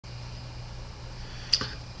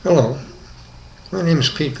Hello, my name is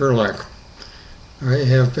Pete Gerlach. I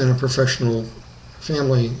have been a professional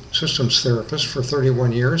family systems therapist for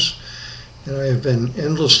 31 years, and I have been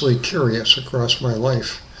endlessly curious across my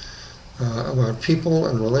life about people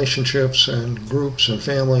and relationships and groups and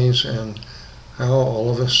families and how all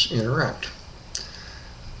of us interact.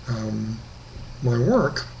 My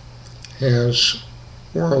work has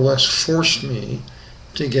more or less forced me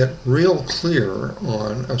to get real clear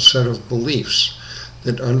on a set of beliefs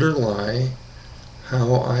that underlie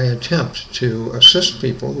how I attempt to assist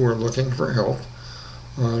people who are looking for help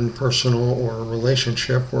on personal or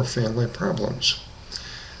relationship or family problems.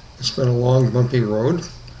 It's been a long, bumpy road.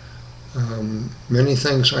 Many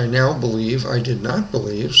things I now believe I did not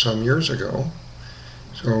believe some years ago.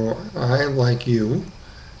 So I, like you,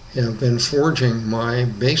 have been forging my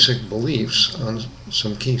basic beliefs on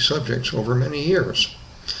some key subjects over many years.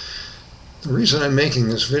 The reason I'm making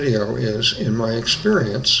this video is, in my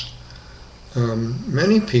experience,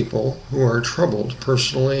 many people who are troubled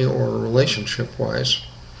personally or relationship-wise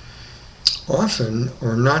often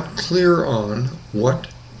are not clear on what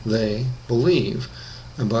they believe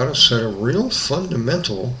about a set of real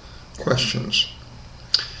fundamental questions.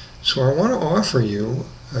 So I want to offer you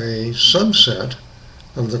a subset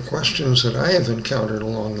of the questions that I have encountered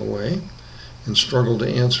along the way and struggled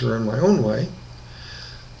to answer in my own way.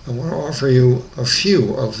 I want to offer you a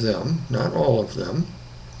few of them, not all of them.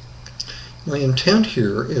 My intent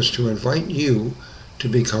here is to invite you to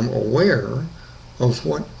become aware of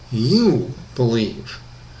what you believe.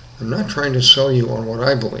 I'm not trying to sell you on what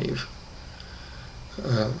I believe.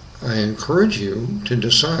 I encourage you to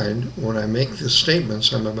decide when I make the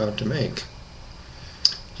statements I'm about to make.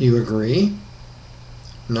 Do you agree?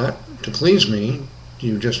 Not to please me. Do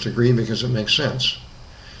you just agree because it makes sense?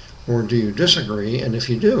 Or do you disagree? And if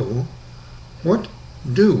you do, what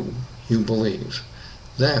do you believe?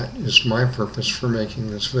 That is my purpose for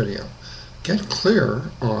making this video. Get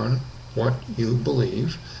clear on what you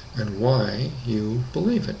believe and why you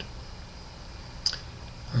believe it.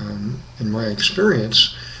 In my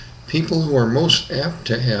experience, people who are most apt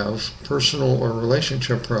to have personal or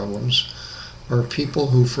relationship problems are people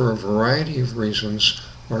who, for a variety of reasons,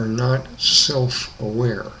 are not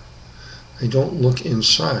self-aware. They don't look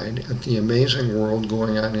inside at the amazing world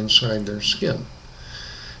going on inside their skin.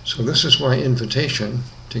 So this is my invitation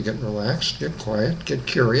to get relaxed, get quiet, get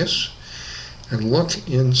curious, and look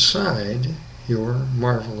inside your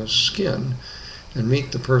marvelous skin and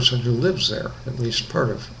meet the person who lives there, at least part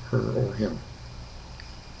of her or him.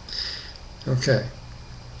 Okay,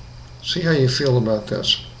 see how you feel about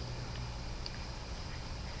this.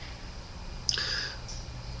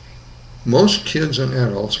 Most kids and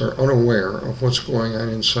adults are unaware of what's going on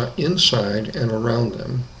inside and around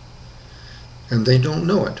them, and they don't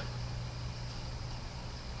know it.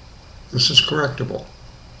 This is correctable.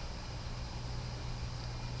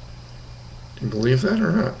 Do you believe that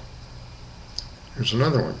or not? Here's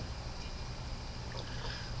another one.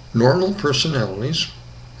 Normal personalities,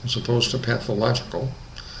 as opposed to pathological,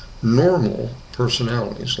 normal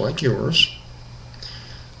personalities like yours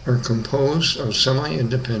are composed of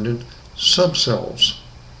semi-independent subselves,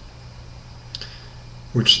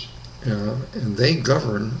 and they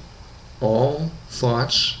govern all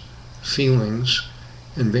thoughts, feelings,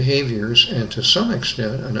 and behaviors, and to some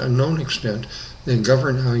extent, an unknown extent, they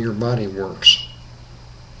govern how your body works.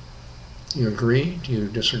 Do you agree? Do you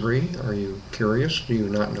disagree? Are you curious? Do you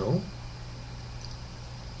not know?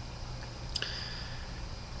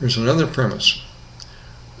 Here's another premise.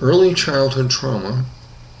 Early childhood trauma,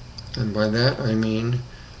 and by that I mean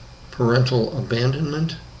parental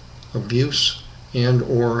abandonment, abuse, and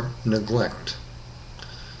or neglect.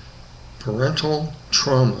 Parental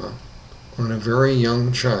trauma on a very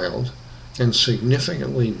young child can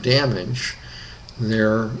significantly damage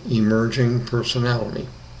their emerging personality.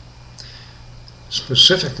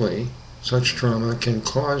 Specifically, such trauma can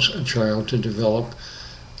cause a child to develop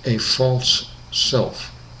a false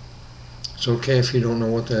self. It's okay if you don't know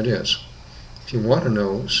what that is. If you want to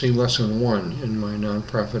know, see Lesson 1 in my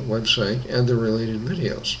nonprofit website and the related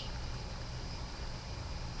videos.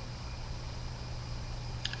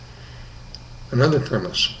 Another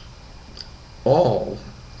premise. All,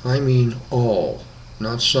 I mean all,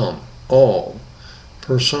 not some, all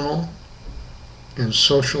personal and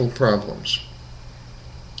social problems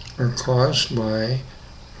are caused by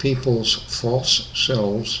people's false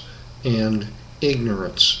selves and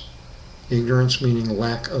ignorance. Ignorance meaning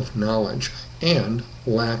lack of knowledge and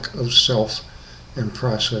lack of self and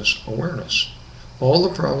process awareness. All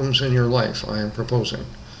the problems in your life I am proposing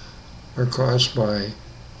are caused by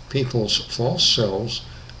people's false selves,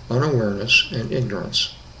 unawareness, and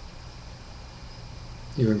ignorance.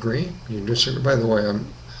 You agree? You disagree? By the way,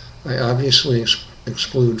 I obviously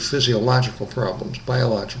exclude physiological problems,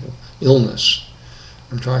 biological, illness.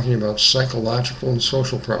 I'm talking about psychological and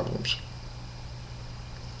social problems.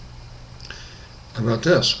 How about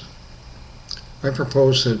this? I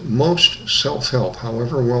propose that most self-help,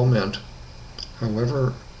 however well-meant,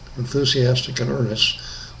 however enthusiastic and earnest,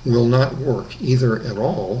 will not work either at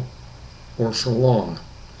all or for long.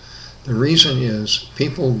 The reason is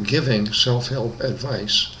people giving self-help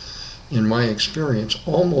advice, in my experience,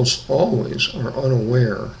 almost always are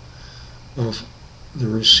unaware of the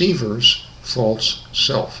receiver's false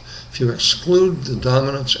self. If you exclude the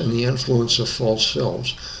dominance and the influence of false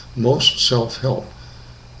selves, most self-help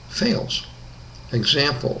fails.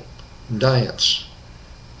 Example, diets.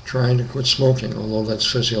 Trying to quit smoking, although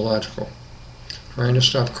that's physiological. Trying to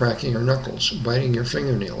stop cracking your knuckles, biting your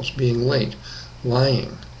fingernails, being late,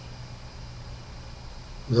 lying.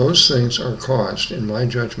 Those things are caused, in my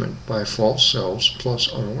judgment, by false selves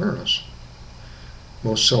plus unawareness.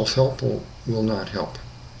 Most self-help will not help.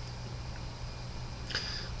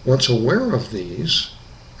 Once aware of these,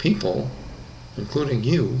 people, including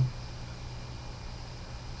you,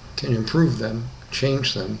 can improve them,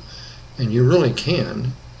 change them, and you really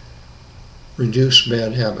can reduce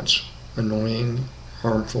bad habits, annoying,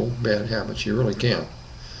 harmful bad habits. You really can.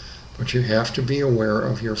 But you have to be aware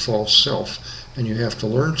of your false self, and you have to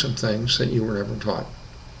learn some things that you were never taught.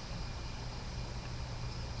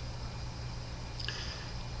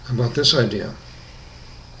 How about this idea?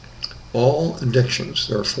 All addictions,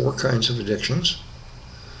 there are 4 kinds of addictions.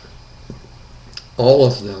 All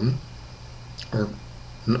of them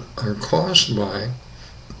are caused by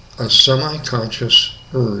a semi-conscious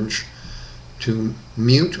urge to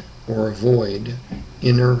mute or avoid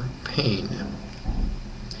inner pain.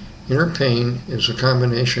 Inner pain is a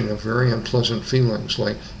combination of very unpleasant feelings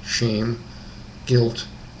like shame, guilt,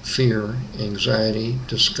 fear, anxiety,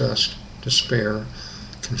 disgust, despair,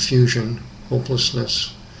 confusion,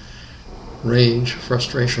 hopelessness, rage,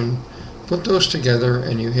 frustration. Put those together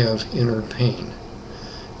and you have inner pain.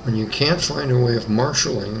 When you can't find a way of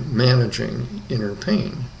marshaling, managing inner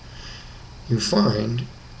pain, you find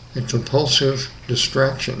that compulsive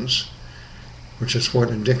distractions, which is what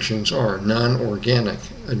addictions are, non-organic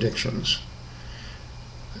addictions,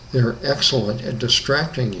 they're excellent at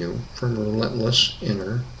distracting you from relentless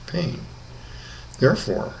inner pain.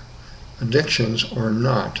 Therefore, addictions are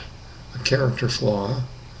not a character flaw,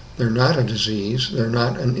 they're not a disease, they're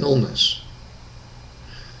not an illness.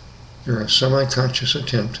 They're a semi-conscious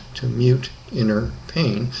attempt to mute inner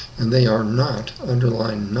pain, and they are not,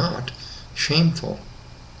 underline not, shameful.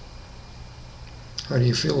 How do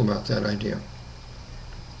you feel about that idea?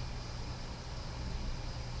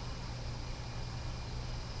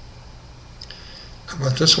 How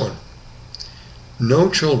about this one? No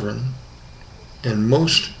children and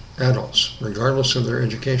most adults, regardless of their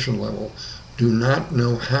education level, do not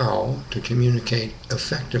know how to communicate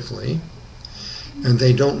effectively, and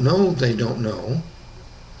they don't know,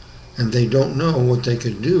 and they don't know what they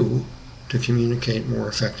could do to communicate more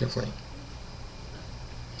effectively.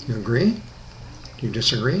 You agree? Do you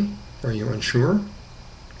disagree? Are you unsure?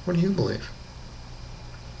 What do you believe?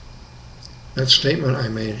 That statement I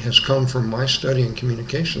made has come from my study in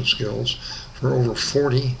communication skills for over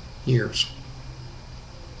 40 years.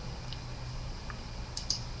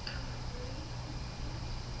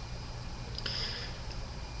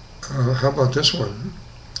 How about this one?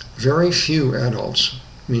 Very few adults,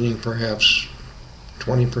 meaning perhaps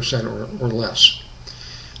 20% or less,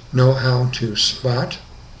 know how to spot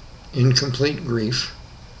incomplete grief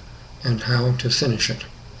and how to finish it.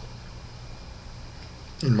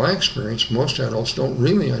 In my experience, most adults don't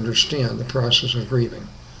really understand the process of grieving.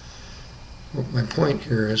 What my point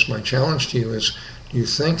here is, my challenge to you is, do you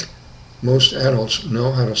think most adults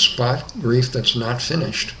know how to spot grief that's not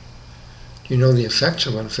finished? Do you know the effects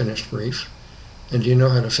of unfinished grief? And do you know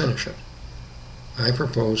how to finish it? I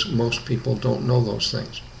propose most people don't know those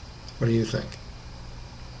things. What do you think?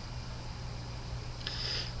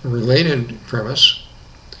 A related premise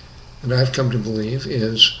that I've come to believe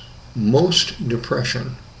is most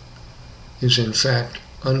depression is in fact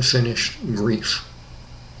unfinished grief.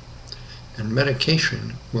 And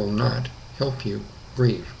medication will not help you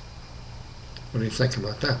grieve. What do you think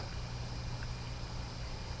about that?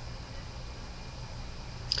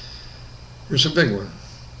 Here's a big one.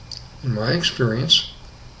 In my experience,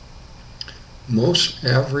 most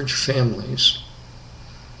average families,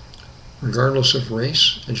 regardless of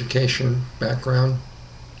race, education, background,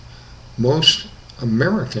 most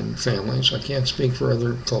American families, I can't speak for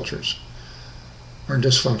other cultures, are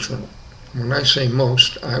dysfunctional. When I say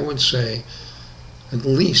most, I would say at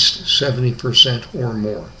least 70% or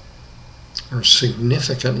more are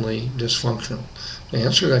significantly dysfunctional. To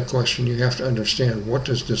answer that question, you have to understand, what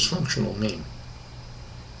does dysfunctional mean?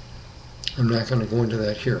 I'm not going to go into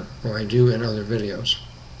that here, though I do in other videos.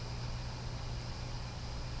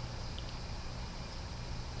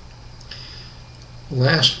 The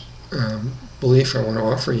last belief I want to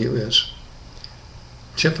offer you is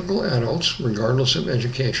typical adults, regardless of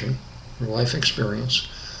education or life experience,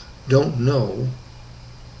 don't know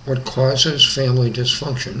what causes family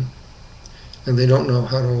dysfunction, and they don't know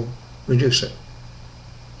how to reduce it.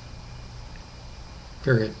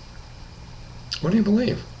 Period. What do you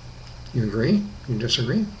believe? You agree? You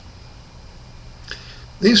disagree?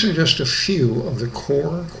 These are just a few of the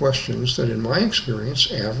core questions that, in my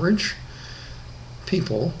experience, average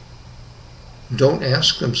people don't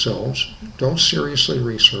ask themselves, don't seriously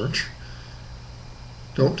research,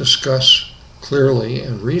 don't discuss clearly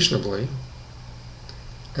and reasonably,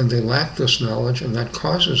 and they lack this knowledge, and that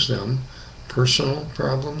causes them personal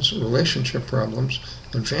problems, relationship problems,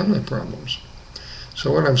 and family problems.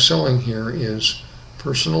 So what I'm selling here is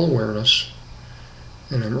personal awareness,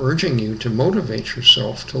 and I'm urging you to motivate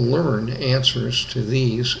yourself to learn answers to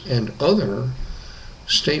these and other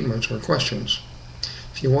statements or questions.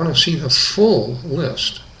 If you want to see the full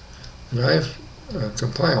list that I've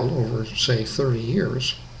compiled over, say, 30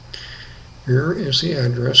 years, here is the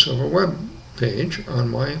address of a web page on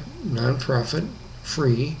my nonprofit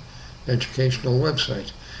free educational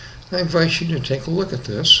website. I invite you to take a look at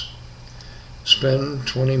this. Spend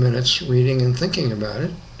 20 minutes reading and thinking about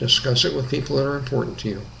it. Discuss it with people that are important to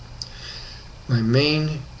you. My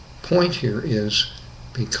main point here is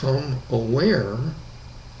become aware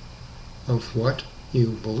of what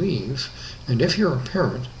you believe, and if you're a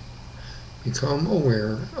parent, become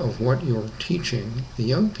aware of what you're teaching the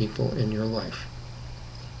young people in your life.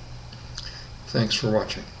 Thanks for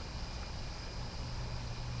watching.